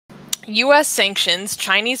U.S. sanctions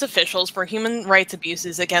Chinese officials for human rights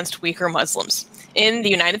abuses against Uyghur Muslims. In the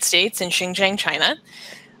United States, in Xinjiang, China,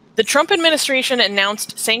 the Trump administration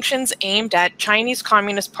announced sanctions aimed at Chinese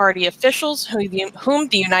Communist Party officials whom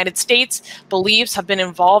the United States believes have been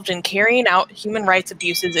involved in carrying out human rights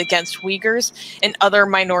abuses against Uyghurs and other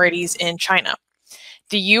minorities in China.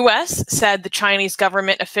 The U.S. said the Chinese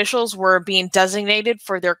government officials were being designated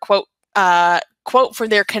for their quote, for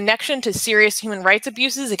their connection to serious human rights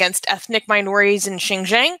abuses against ethnic minorities in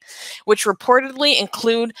Xinjiang, which reportedly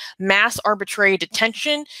include mass arbitrary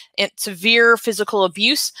detention and severe physical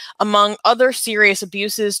abuse, among other serious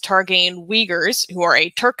abuses targeting Uyghurs, who are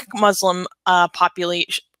a Turkic Muslim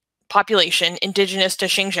population indigenous to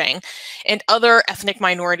Xinjiang, and other ethnic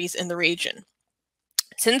minorities in the region.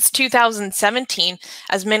 Since 2017,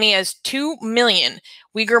 as many as 2 million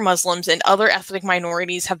Uyghur Muslims and other ethnic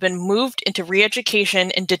minorities have been moved into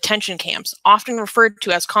reeducation and detention camps, often referred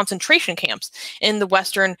to as concentration camps, in the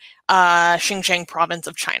western Xinjiang province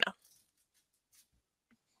of China.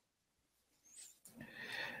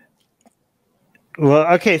 Well,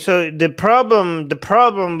 okay, so the problem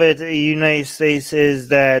with the United States is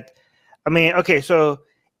that, I mean, okay, so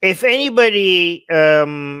if anybody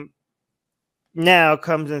now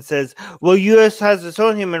comes and says, well, U.S. has its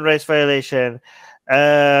own human rights violation,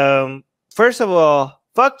 first of all,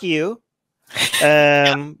 fuck you,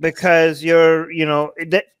 because you're, you know,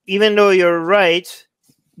 even though you're right,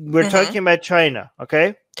 we're talking about China,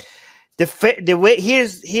 okay? The way,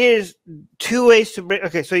 here's two ways to bring,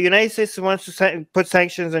 okay, so United States wants to put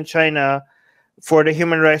sanctions on China for the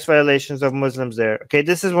human rights violations of Muslims there, okay?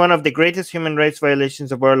 This is one of the greatest human rights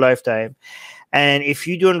violations of our lifetime. And if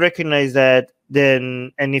you don't recognize that,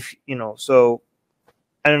 then, and if, you know, so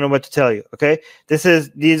I don't know what to tell you, okay?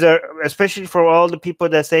 These are, especially for all the people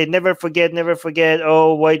that say, never forget,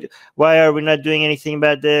 oh, why are we not doing anything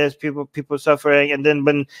about this? People suffering. And then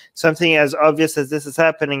when something as obvious as this is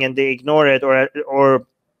happening and they ignore it or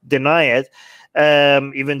deny it,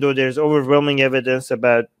 even though there's overwhelming evidence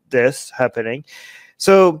about this happening.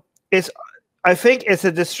 So I think it's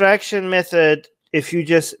a distraction method. If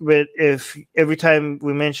every time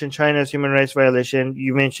we mention China's human rights violation,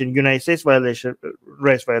 you mention United States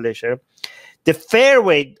rights violation, the fair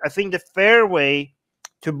way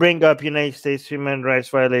to bring up United States human rights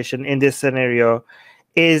violation in this scenario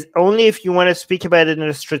is only if you want to speak about it in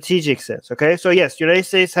a strategic sense. Okay, so yes, United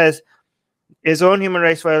States has its own human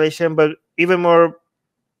rights violation, but even more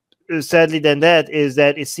sadly than that is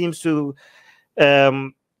that it seems to,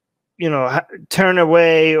 turn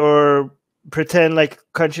away or pretend like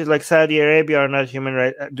countries like Saudi Arabia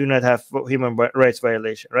do not have human rights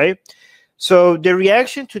violation, right? So the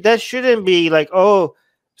reaction to that shouldn't be like, oh,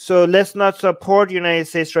 so let's not support United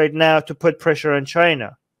States right now to put pressure on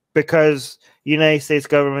China because United States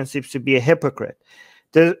government seems to be a hypocrite.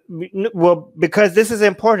 Well, because this is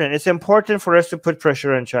important. It's important for us to put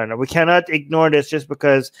pressure on China. We cannot ignore this just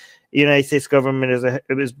because the United States government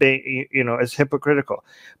is being, is hypocritical.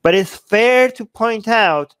 But it's fair to point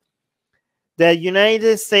out that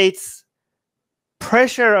United States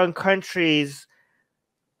pressure on countries,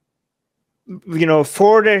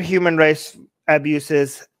 for their human rights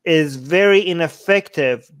abuses is very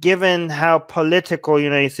ineffective, given how political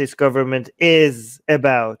United States government is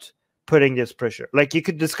about putting this pressure. Like, you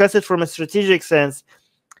could discuss it from a strategic sense,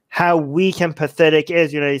 how weak and pathetic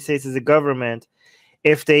is United States as a government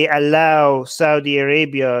if they allow Saudi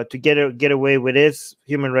Arabia to get away with its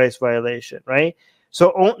human rights violation, right?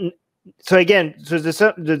 So again,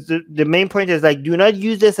 the main point is, like, do not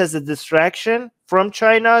use this as a distraction from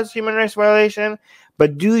China's human rights violation,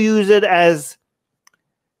 but do use it as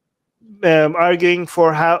arguing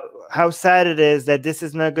for how sad it is that this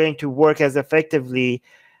is not going to work as effectively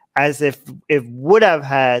as if it would have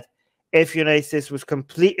had if United States was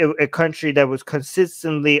a country that was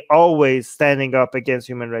consistently always standing up against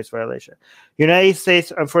human rights violation. United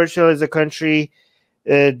States, unfortunately, is a country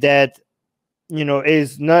that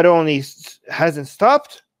is not only hasn't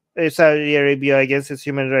stopped Saudi Arabia against its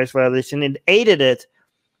human rights violation, it aided it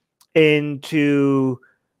into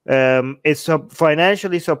it's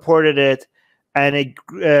financially supported it, and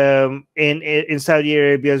in Saudi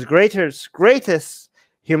Arabia's greatest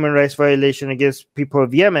human rights violation against people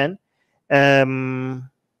of Yemen. And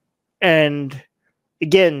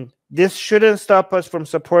again, this shouldn't stop us from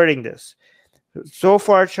supporting this. So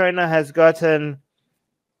far, China has gotten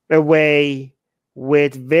away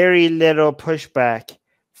with very little pushback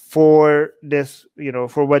for this,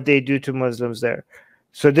 for what they do to Muslims there.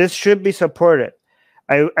 So this should be supported.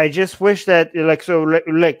 I just wish that, like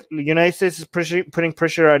the United States is putting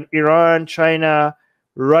pressure on Iran, China,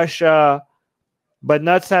 Russia, but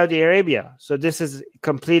not Saudi Arabia. So this is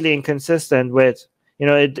completely inconsistent with,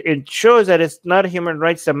 it shows that it's not human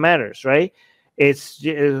rights that matters, right? It's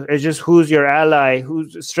just who's your ally,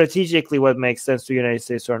 who's strategically what makes sense to the United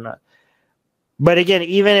States or not. But again,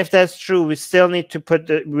 even if that's true, we still need to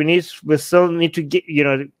we still need to get,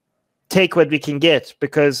 take what we can get,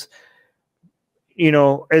 because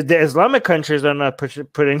the Islamic countries are not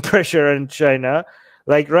putting pressure on China.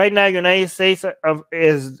 Like right now, United States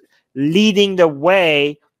is leading the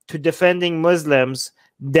way to defending Muslims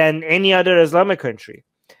than any other Islamic country.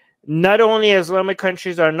 Not only Islamic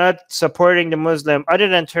countries are not supporting the Muslim, other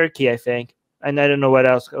than Turkey, I think, and I don't know what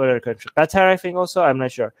other country. Qatar, I think also, I'm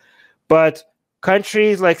not sure. But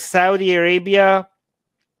countries like Saudi Arabia,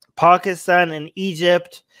 Pakistan, and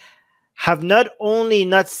Egypt have not only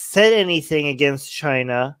not said anything against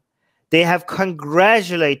China, they have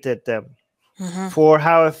congratulated them for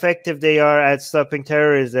how effective they are at stopping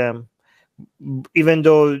terrorism, even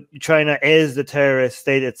though China is the terrorist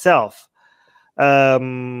state itself.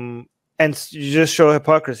 And just show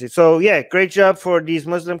hypocrisy. So yeah, great job for these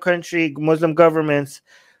Muslim governments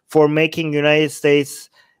for making United States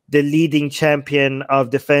the leading champion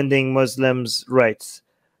of defending Muslims' rights.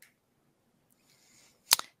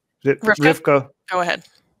 Rivka, go ahead.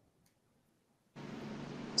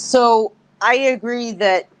 So I agree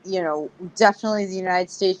that, definitely the United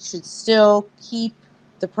States should still keep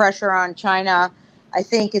the pressure on China. I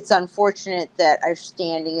think it's unfortunate that our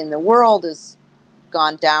standing in the world has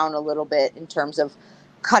gone down a little bit in terms of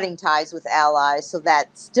cutting ties with allies. So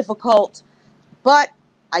that's difficult. But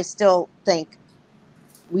I still think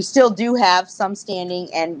we still do have some standing,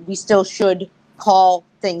 and we still should call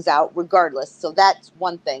things out regardless. So that's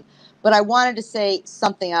one thing. But I wanted to say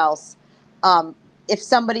something else. If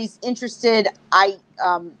somebody's interested,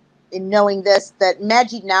 in knowing this, that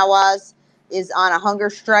Majid Nawaz is on a hunger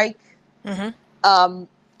strike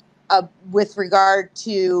with regard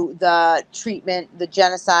to the treatment, the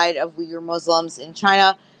genocide of Uyghur Muslims in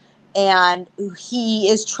China. And he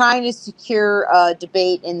is trying to secure a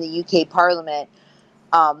debate in the UK Parliament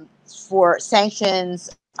for sanctions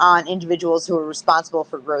on individuals who are responsible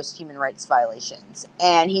for gross human rights violations.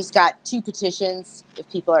 And he's got 2 petitions if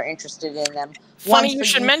people are interested in them. Funny you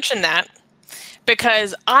should mention that,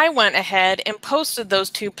 because I went ahead and posted those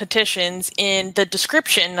 2 petitions in the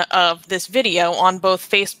description of this video on both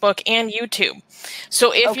Facebook and YouTube.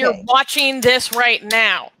 So if you're watching this right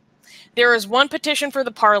now, there is one petition for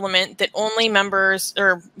the Parliament that only members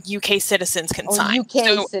or UK citizens can sign.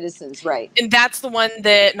 UK citizens, right. And that's the one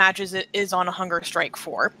that Matches is on a hunger strike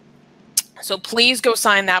for. So please go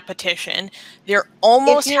sign that petition. They're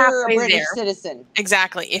almost halfway there. If you're a British citizen.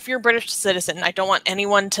 Exactly. If you're a British citizen. I don't want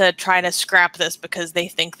anyone to try to scrap this because they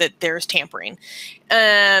think that there's tampering.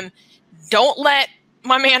 Don't let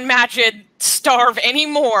my man Majid starve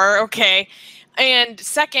anymore, okay? And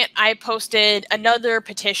second, I posted another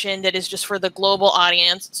petition that is just for the global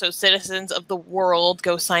audience. So citizens of the world,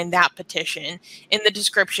 go sign that petition in the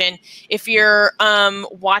description. If you're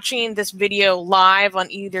watching this video live on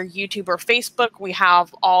either YouTube or Facebook, we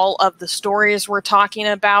have all of the stories we're talking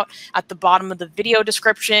about at the bottom of the video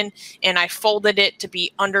description. And I folded it to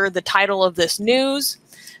be under the title of this news,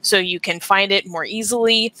 so you can find it more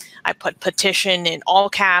easily. I put petition in all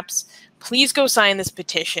caps. Please go sign this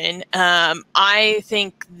petition. I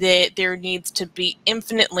think that there needs to be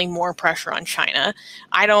infinitely more pressure on China.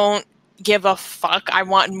 I don't give a fuck. I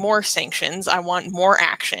want more sanctions. I want more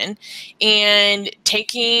action. And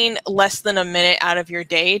taking less than a minute out of your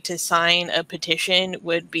day to sign a petition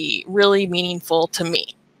would be really meaningful to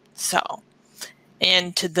me. So,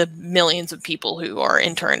 and to the millions of people who are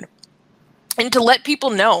interned. And to let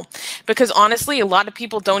people know, because honestly, a lot of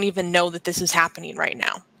people don't even know that this is happening right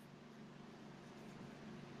now.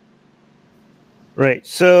 Right.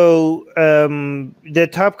 So the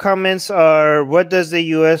top comments are: what does the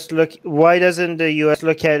U.S. look? Why doesn't the U.S.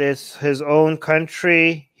 look at his own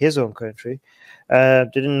country? His own country.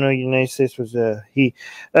 Didn't know United States was a he.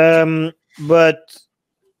 But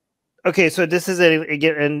okay, so this is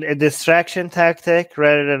again a distraction tactic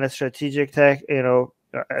rather than a strategic tactic.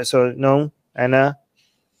 So no, Anna,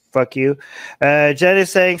 fuck you. Jen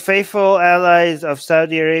is saying faithful allies of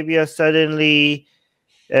Saudi Arabia suddenly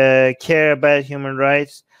care about human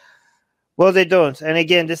rights. Well, they don't. And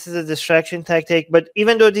again, this is a distraction tactic. But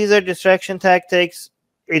even though these are distraction tactics,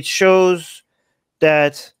 it shows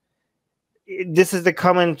that this is the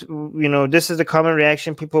common, this is the common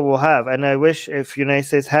reaction people will have. And I wish if United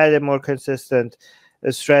States had a more consistent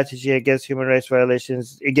a strategy against human rights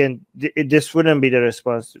violations, again, this wouldn't be the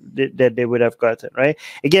response that they would have gotten, right?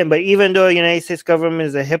 Again, but even though the United States government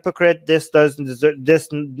is a hypocrite, this doesn't deserve, this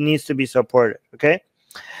needs to be supported, okay?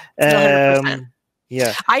 100%.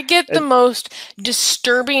 Yeah. I get the most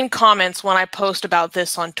disturbing comments when I post about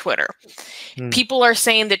this on Twitter. People are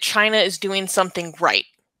saying that China is doing something right.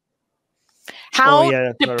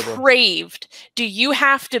 How depraved do you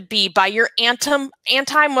have to be by your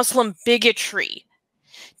anti-Muslim bigotry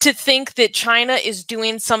to think that China is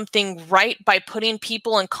doing something right by putting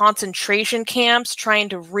people in concentration camps, trying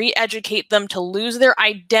to re-educate them to lose their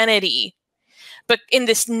identity? But in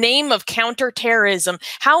this name of counterterrorism,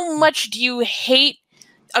 how much do you hate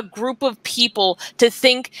a group of people to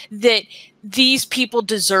think that these people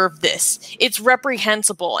deserve this? It's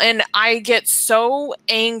reprehensible. And I get so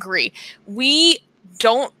angry. We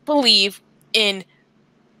don't believe in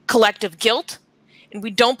collective guilt, and we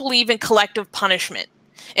don't believe in collective punishment.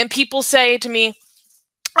 And people say to me,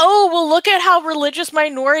 oh, well, look at how religious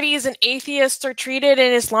minorities and atheists are treated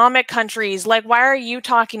in Islamic countries. Like, why are you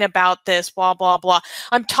talking about this? Blah, blah, blah.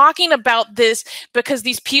 I'm talking about this because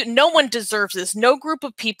these people, no one deserves this. No group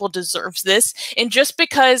of people deserves this. And just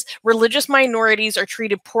because religious minorities are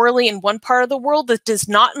treated poorly in one part of the world, that does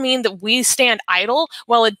not mean that we stand idle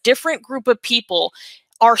while a different group of people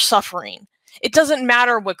are suffering. It doesn't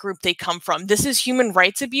matter what group they come from. This is human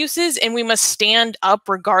rights abuses, and we must stand up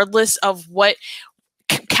regardless of what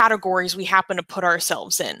categories we happen to put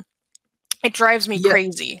ourselves in. It drives me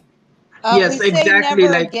crazy. Yes, we say exactly.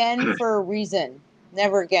 Never again for a reason.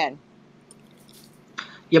 Never again.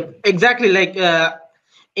 Yep, exactly. Like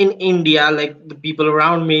in India, like the people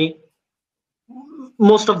around me,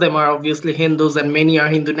 most of them are obviously Hindus, and many are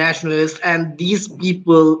Hindu nationalists. And these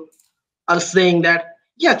people are saying that,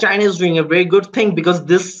 yeah, China is doing a very good thing because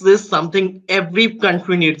this is something every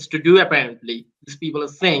country needs to do, apparently. These people are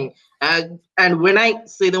saying. And when I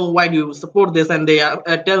say them, why do you support this? And they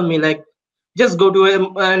tell me, like, just go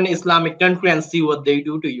to an Islamic country and see what they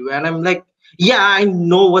do to you. And I'm like, yeah, I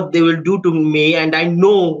know what they will do to me, and I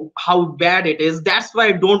know how bad it is. That's why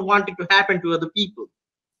I don't want it to happen to other people.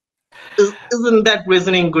 Isn't that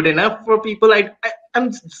reasoning good enough for people?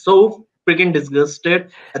 I'm so freaking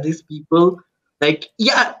disgusted at these people. Like,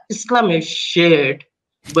 yeah, Islam is shared,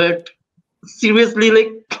 but seriously,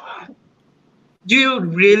 like, do you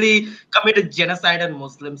really commit a genocide on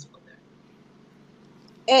Muslims for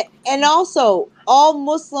that? And also, all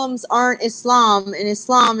Muslims aren't Islam, and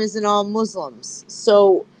Islam isn't all Muslims.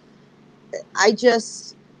 So I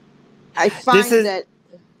find that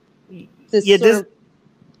this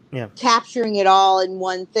capturing it all in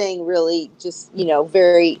one thing really just,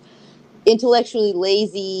 very intellectually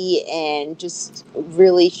lazy and just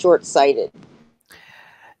really short-sighted.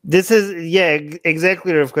 This is,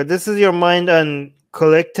 exactly, Rivka. This is your mind on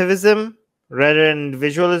collectivism rather than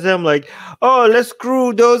individualism. Like, oh, let's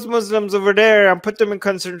screw those Muslims over there and put them in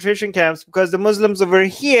concentration camps because the Muslims over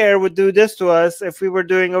here would do this to us if we were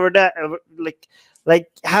doing over that.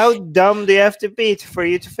 Like how dumb do you have to be for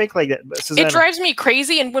you to think like that? Susanna. It drives me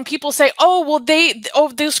crazy. And when people say, oh, well,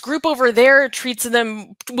 this group over there treats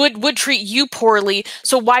them, would treat you poorly,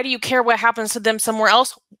 so why do you care what happens to them somewhere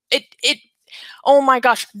else? Oh my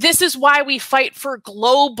gosh, this is why we fight for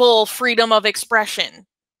global freedom of expression.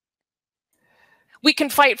 We can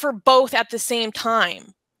fight for both at the same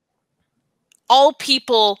time. All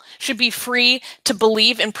people should be free to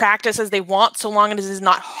believe and practice as they want, so long as it is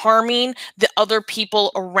not harming the other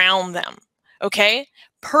people around them, okay?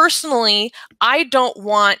 Personally, I don't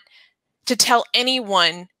want to tell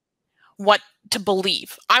anyone what to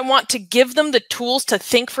believe. I want to give them the tools to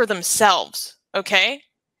think for themselves, okay?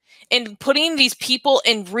 And putting these people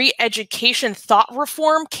in re-education thought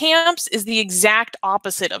reform camps is the exact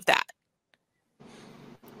opposite of that.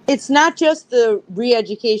 It's not just the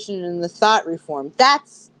re-education and the thought reform.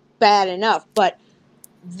 That's bad enough, but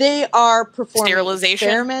they are performing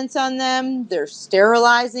experiments on them. They're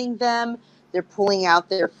sterilizing them. They're pulling out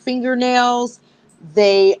their fingernails.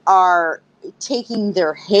 They are taking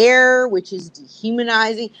their hair, which is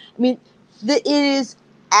dehumanizing. I mean, it is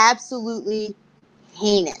absolutely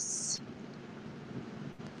heinous.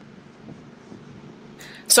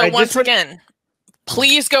 So once again,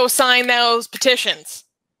 please go sign those petitions.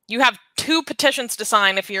 You have 2 petitions to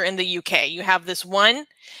sign if you're in the UK. You have this one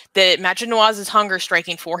that Majid Nawaz is hunger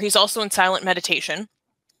striking for. He's also in silent meditation.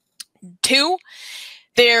 2,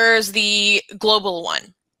 there's the global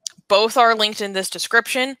one. Both are linked in this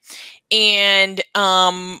description. And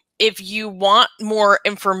if you want more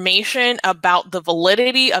information about the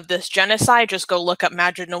validity of this genocide, just go look up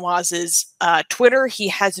Majid Nawaz's Twitter. He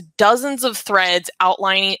has dozens of threads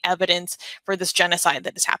outlining evidence for this genocide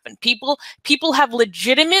that has happened. People have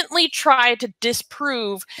legitimately tried to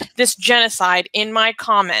disprove this genocide in my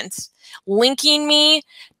comments, linking me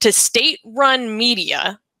to state-run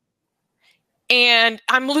media, and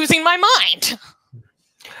I'm losing my mind.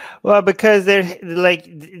 Well, because they're like,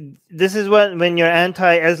 this is what, when your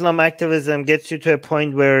anti-Islam activism gets you to a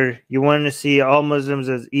point where you want to see all Muslims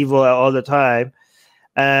as evil all the time,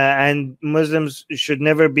 and Muslims should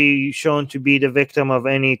never be shown to be the victim of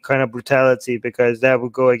any kind of brutality, because that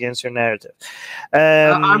would go against your narrative.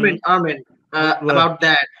 Armin, about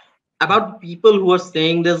that. About people who are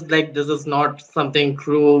saying this, like this is not something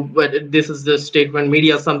true, but this is the statement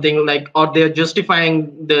media, something like, or they're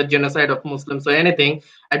justifying the genocide of Muslims or anything.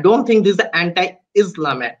 I don't think this is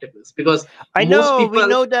anti-Islam activists, because I most know, people, we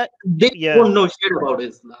know that. they Yeah. don't know shit about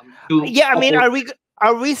Islam. Yeah, I mean, are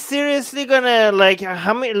we seriously gonna, like,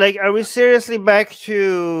 how many, like, are we seriously back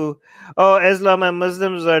to, oh, Islam and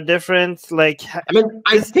Muslims are different? Like, I mean,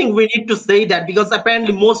 I think we need to say that, because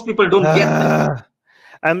apparently most people don't get that.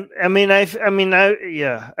 Yeah,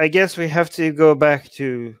 I guess we have to go back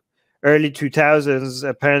to early 2000s.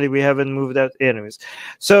 Apparently, we haven't moved out. Anyways,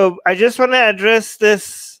 so I just want to address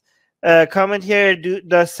this comment here. Does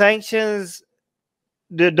U.S.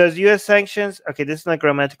 sanctions? Okay, this is not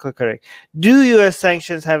grammatically correct. Do U.S.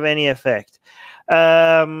 sanctions have any effect?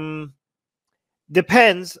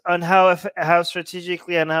 Depends on how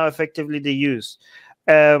strategically and how effectively they use.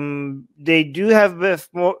 They do have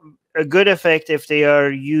a good effect if they are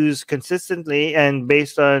used consistently and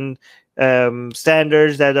based on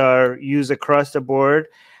standards that are used across the board,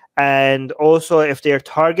 and also if they are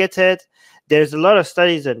targeted. There's a lot of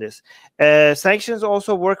studies on this. Sanctions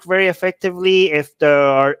also work very effectively if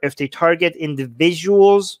they target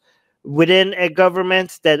individuals within a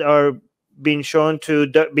government that are being shown to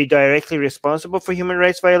be directly responsible for human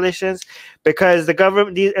rights violations, because a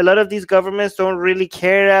lot of these governments don't really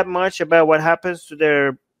care that much about what happens to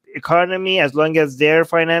their economy as long as their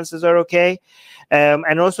finances are okay.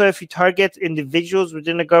 And also, if you target individuals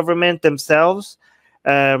within the government themselves,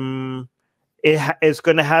 it's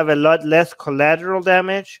going to have a lot less collateral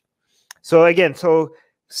damage. So again,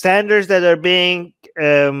 standards that are being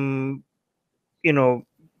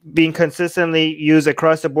being consistently used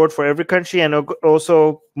across the board for every country, and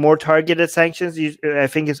also more targeted sanctions, I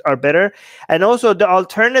think are better. And also, the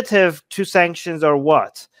alternative to sanctions are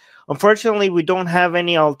what? Unfortunately, we don't have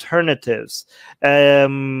any alternatives.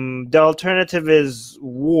 The alternative is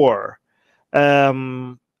war.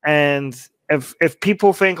 And if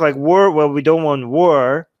people think like war, well, we don't want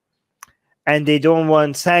war, and they don't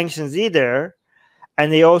want sanctions either,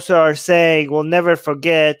 and they also are saying, we'll never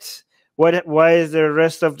forget, why is the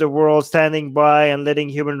rest of the world standing by and letting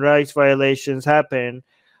human rights violations happen?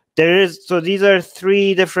 So these are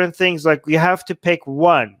three different things. Like, you have to pick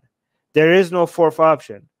one. There is no fourth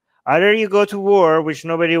option. Either you go to war, which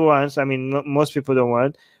nobody wants, I mean, most people don't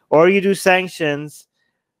want, or you do sanctions,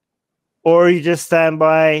 or you just stand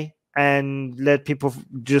by and let people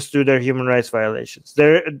just do their human rights violations.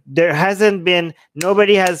 There hasn't been,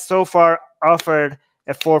 nobody has so far offered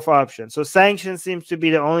a fourth option. So sanctions seems to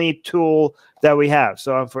be the only tool that we have.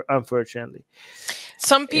 So unfortunately,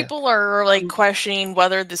 some people are like questioning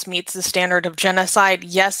whether this meets the standard of genocide.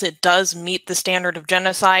 Yes, it does meet the standard of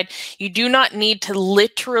genocide. You do not need to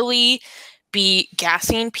literally be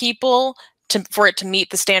gassing people for it to meet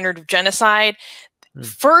the standard of genocide.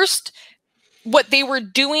 First, what they were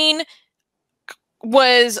doing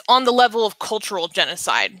was on the level of cultural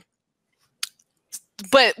genocide.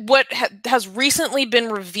 But what has recently been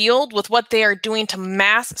revealed with what they are doing to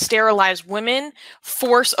mass sterilize women,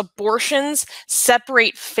 force abortions,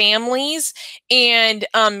 separate families, and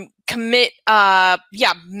commit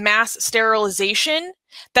mass sterilization,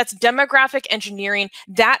 that's demographic engineering.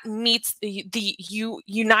 That meets the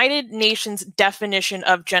United Nations definition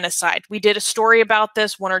of genocide. We did a story about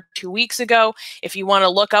this 1 or 2 weeks ago. If you want to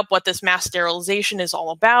look up what this mass sterilization is all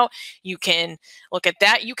about, you can look at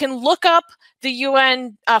that. You can look up the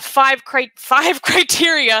UN five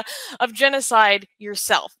criteria of genocide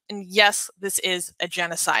yourself. And yes, this is a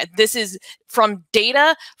genocide. This is from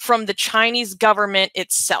data from the Chinese government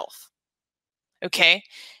itself. Okay?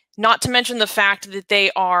 Not to mention the fact that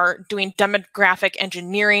they are doing demographic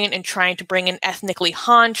engineering and trying to bring in ethnically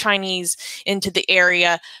Han Chinese into the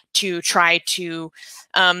area to try to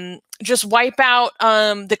just wipe out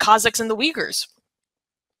the Kazakhs and the Uyghurs.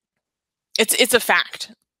 It's a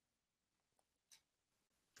fact.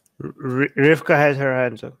 Rivka has her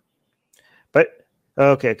hands up. But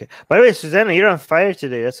Okay. By the way, Susanna, you're on fire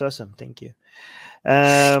today. That's awesome. Thank you.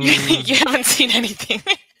 You haven't seen anything.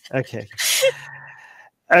 Okay.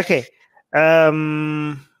 All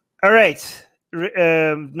right.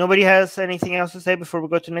 Nobody has anything else to say before we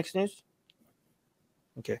go to next news?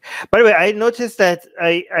 Okay. By the way, I noticed that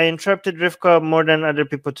I interrupted Rivka more than other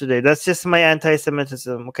people today. That's just my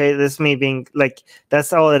anti-Semitism. Okay, that's me being like,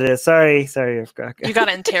 that's all it is. Sorry, Rivka. Okay. You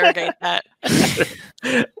gotta interrogate that.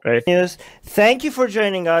 Right. News. Thank you for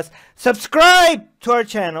joining us. Subscribe to our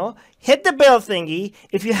channel. Hit the bell thingy.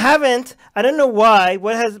 If you haven't, I don't know why.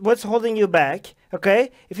 What's holding you back?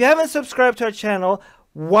 Okay. If you haven't subscribed to our channel,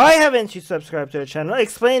 why haven't you subscribed to our channel?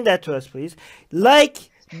 Explain that to us, please. Like,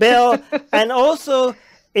 bell, and also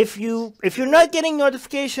if you're not getting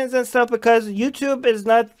notifications and stuff because YouTube is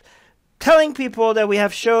not telling people that we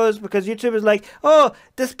have shows, because YouTube is like, oh,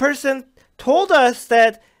 this person told us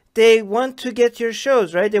that they want to get your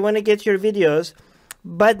shows, right? They want to get your videos,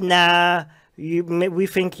 but nah, we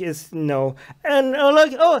think is no. And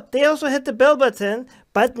like, oh, they also hit the bell button,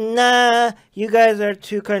 but nah, you guys are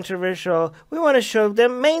too controversial. We want to show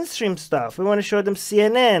them mainstream stuff. We want to show them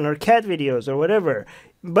CNN or cat videos or whatever.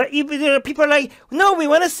 But even people are like, no, we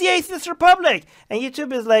want to see Atheist Republic. And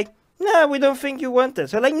YouTube is like, no, we don't think you want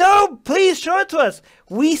this. They're like, no, please show it to us.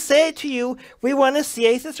 We say to you, we want to see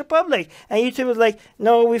Atheist Republic. And YouTube is like,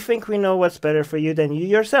 no, we think we know what's better for you than you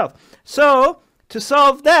yourself. So to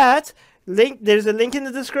solve that, there's a link in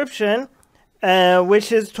the description,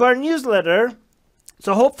 which is to our newsletter.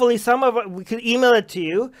 So hopefully we could email it to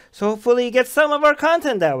you. So hopefully you get some of our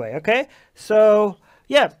content that way. Okay. So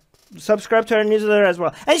yeah. Subscribe to our newsletter as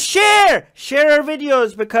well, and share our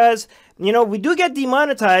videos, because we do get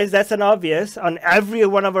demonetized. That's an obvious on every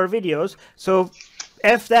one of our videos, so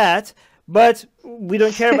F that, but we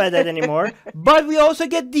don't care about that anymore. But we also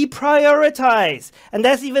get deprioritized, and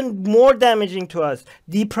that's even more damaging to us.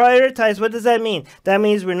 Deprioritized, what does that mean? That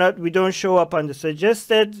means we don't show up on the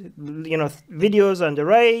suggested videos on the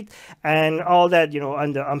right and all that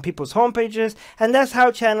on people's homepages, and that's how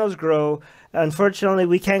channels grow. Unfortunately,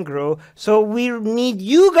 we can't grow, so we need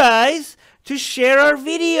you guys to share our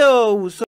videos.